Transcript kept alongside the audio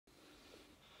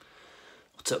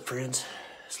What's up, friends?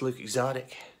 It's Luke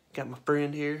Exotic. Got my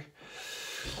friend here.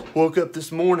 Woke up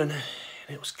this morning and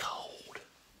it was cold.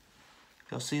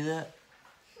 Y'all see that?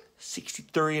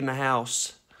 63 in the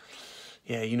house.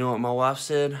 Yeah, you know what my wife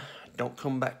said? Don't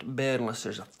come back to bed unless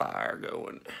there's a fire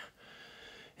going.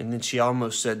 And then she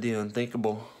almost said the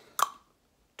unthinkable.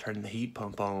 Turn the heat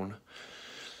pump on.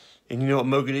 And you know what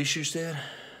Mogadishu said?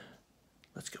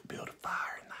 Let's go build a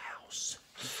fire in the house.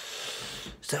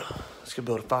 So, let's go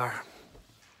build a fire.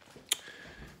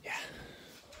 Yeah.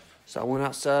 So I went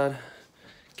outside.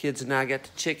 Kids and I got the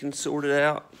chicken sorted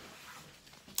out.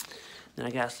 Then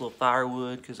I got this little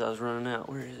firewood because I was running out.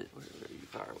 Where is it? Where are you,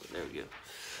 firewood? There we go.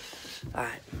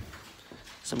 Alright.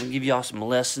 So I'm going to give y'all some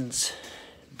lessons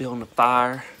building a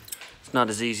fire. It's not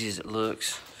as easy as it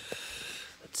looks.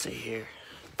 Let's see here.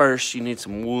 First, you need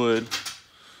some wood.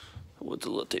 The wood's a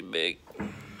little too big.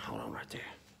 Hold on right there.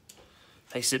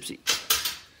 Hey, Sipsy.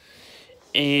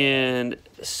 And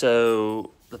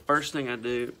so the first thing I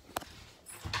do,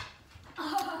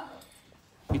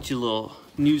 get your little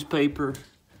newspaper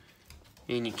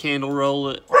and you candle roll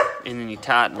it, and then you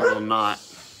tighten a little knot.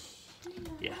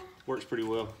 Yeah, works pretty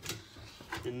well.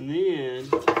 And then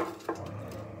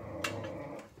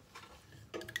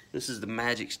this is the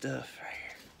magic stuff right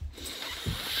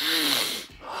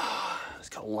here. It's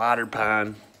called lighter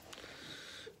pine.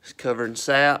 It's covered in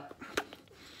sap.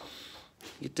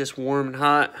 Get this warm and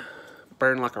hot,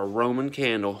 burn like a Roman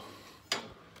candle.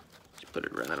 Just put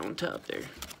it right on top there.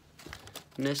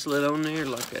 Nestle it on there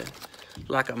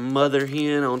like a mother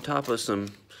hen on top of some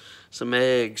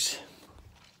eggs.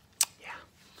 Yeah.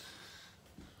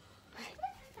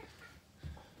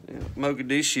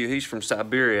 Mogadishu, he's from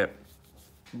Siberia,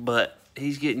 but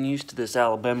he's getting used to this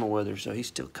Alabama weather, so he's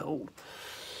still cold.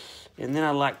 And then I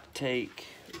like to take,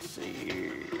 let's see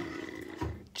here.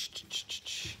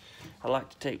 I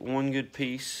like to take one good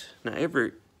piece. Now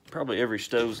probably every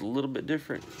stove's a little bit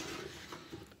different,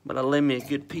 but I lay me a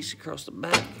good piece across the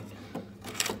back.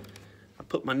 I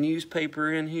put my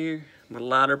newspaper in here, my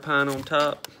lighter pine on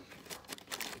top,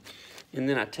 and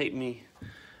then I take me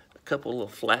a couple little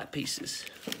flat pieces.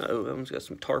 Oh, that one's got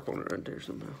some tarp on it right there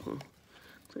somehow. Huh?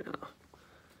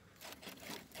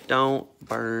 Don't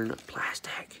burn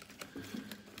plastic.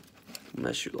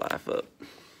 Mess your life up.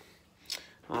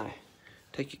 All right.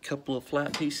 Take a couple of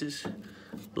flat pieces,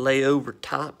 lay over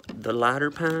top the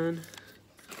lighter pine.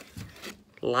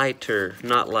 Lighter,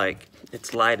 not like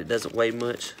it's light, it doesn't weigh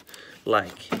much,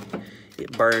 like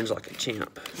it burns like a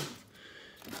champ.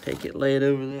 Take it, lay it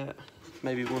over that,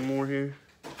 maybe one more here.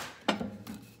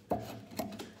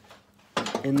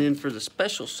 And then for the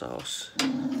special sauce,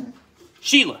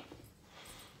 Sheila.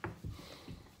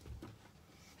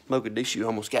 Mogadishu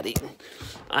almost got eaten.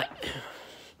 All right,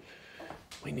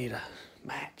 we need a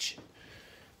match.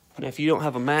 Now, if you don't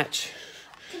have a match,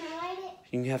 can I light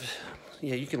it? You can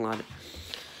yeah, you can light it.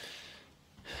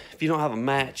 If you don't have a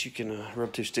match, you can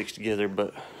rub two sticks together,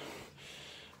 but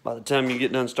by the time you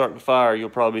get done starting the fire,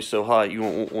 you'll probably be so hot you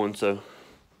won't want one, so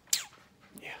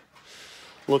yeah.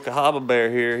 Look, a Hobba Bear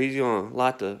here, he's gonna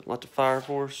light the fire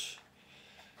for us.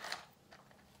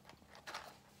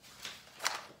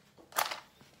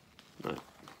 All right.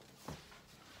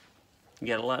 You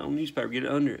got a light on the newspaper, get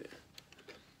it under it.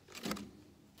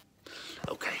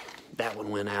 Okay, that one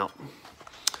went out.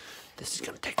 This is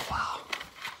gonna take a while.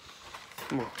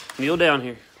 Come on, kneel down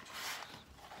here.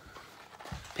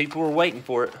 People were waiting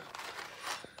for it.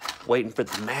 Waiting for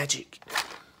the magic.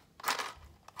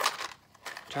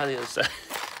 Try the other side.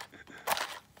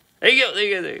 There you go, there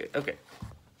you go, there you go. Okay,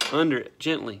 under it,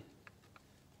 gently.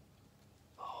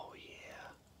 Oh, yeah.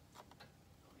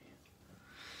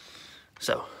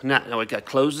 So, now we gotta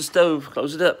close the stove.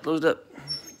 Close it up, close it up.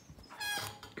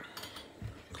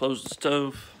 Close the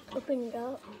stove. Open it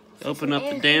up. Open up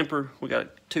the damper. We got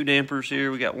two dampers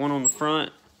here. We got one on the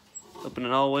front. Open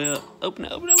it all the way up. Open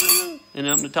it, open it, open it. And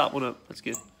open the top one up. That's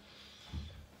good.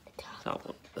 Top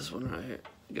one. This one right here.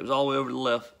 It goes all the way over to the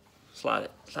left. Slide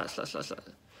it. Slide, slide, slide, slide.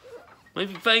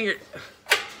 Move your finger.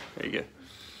 There you go.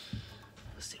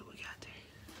 Let's see what we got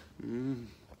there.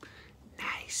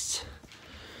 Nice.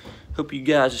 Hope you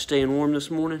guys are staying warm this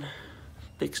morning.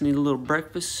 Fixing to eat a little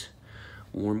breakfast.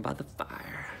 Warm by the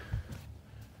fire.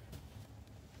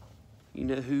 You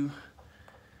know who?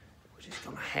 We're just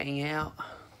gonna hang out,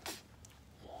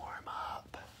 warm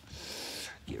up,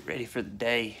 get ready for the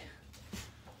day.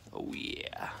 Oh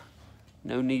yeah.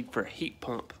 No need for a heat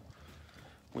pump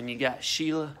when you got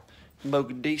Sheila,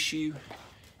 Mogadishu,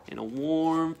 and a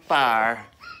warm fire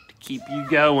to keep you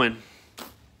going.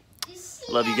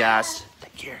 Love you guys.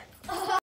 Take care.